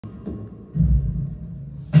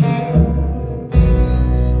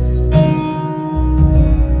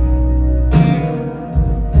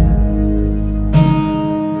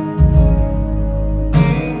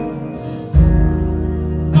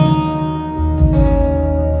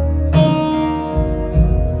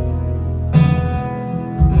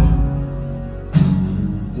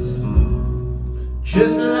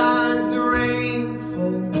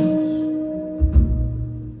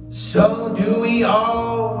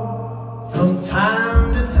from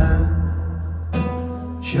time to time.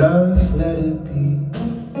 Just let it be.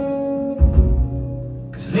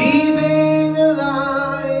 'Cause leaving the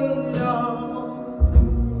light on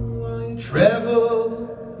while you travel,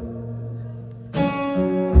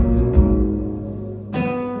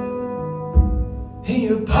 in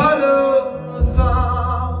your puddle of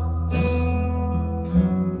thoughts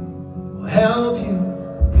will help you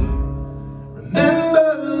remember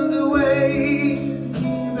the way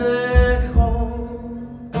back home.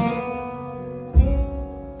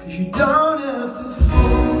 'Cause you don't have to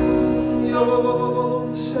fool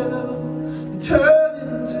yourself and turn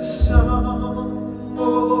into someone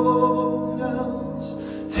else.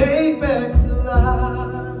 Take back the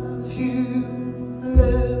life you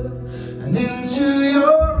live and into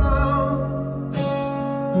your arms.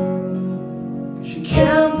 'Cause you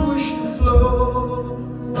can't push the flow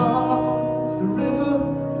off the river,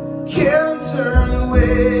 can't turn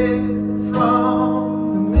away from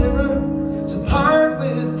the mirror. So part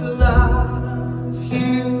with the life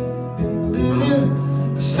you've been living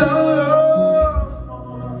for so long.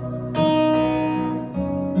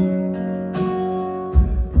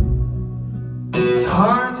 It's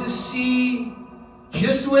hard to see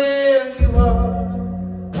just where you are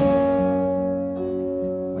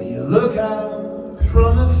when you look out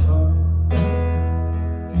from afar.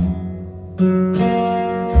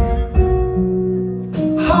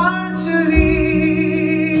 Hard to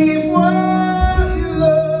leave what you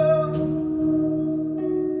love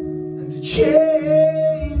and to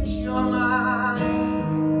change your mind,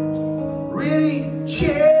 really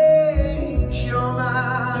change your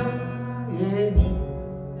mind, yeah.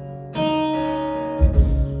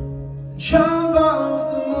 Jump off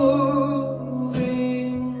the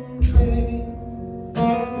moving train,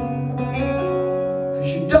 'cause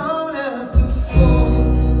you don't have to fool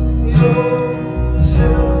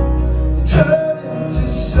yourself and turn into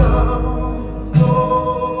someone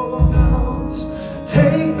else.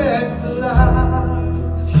 Take back the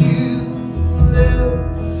life you live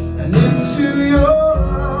and into your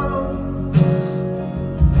arms.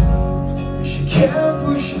 'Cause you can't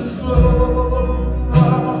push the flow,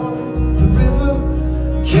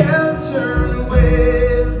 can't turn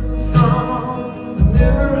away from the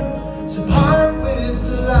mirror. So part with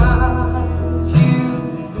the life you've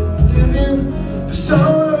been living for so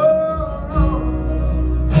long.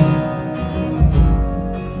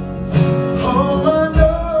 Oh, I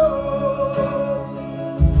know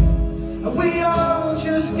we all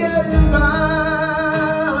just getting by.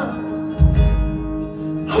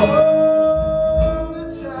 All the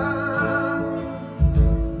time.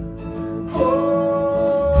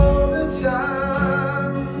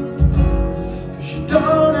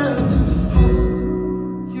 Don't have to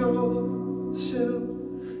fool yourself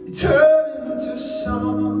and turn into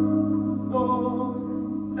someone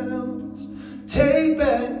else. Take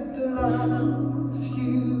back the life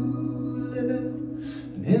you live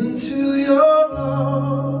and into your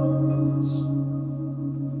arms.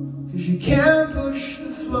 'Cause you can't push the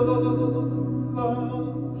flow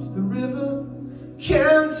off the river,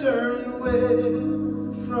 can't turn away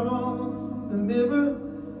from the mirror.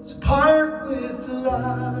 So part with the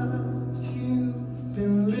life you've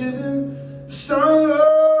been living for so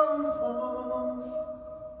long.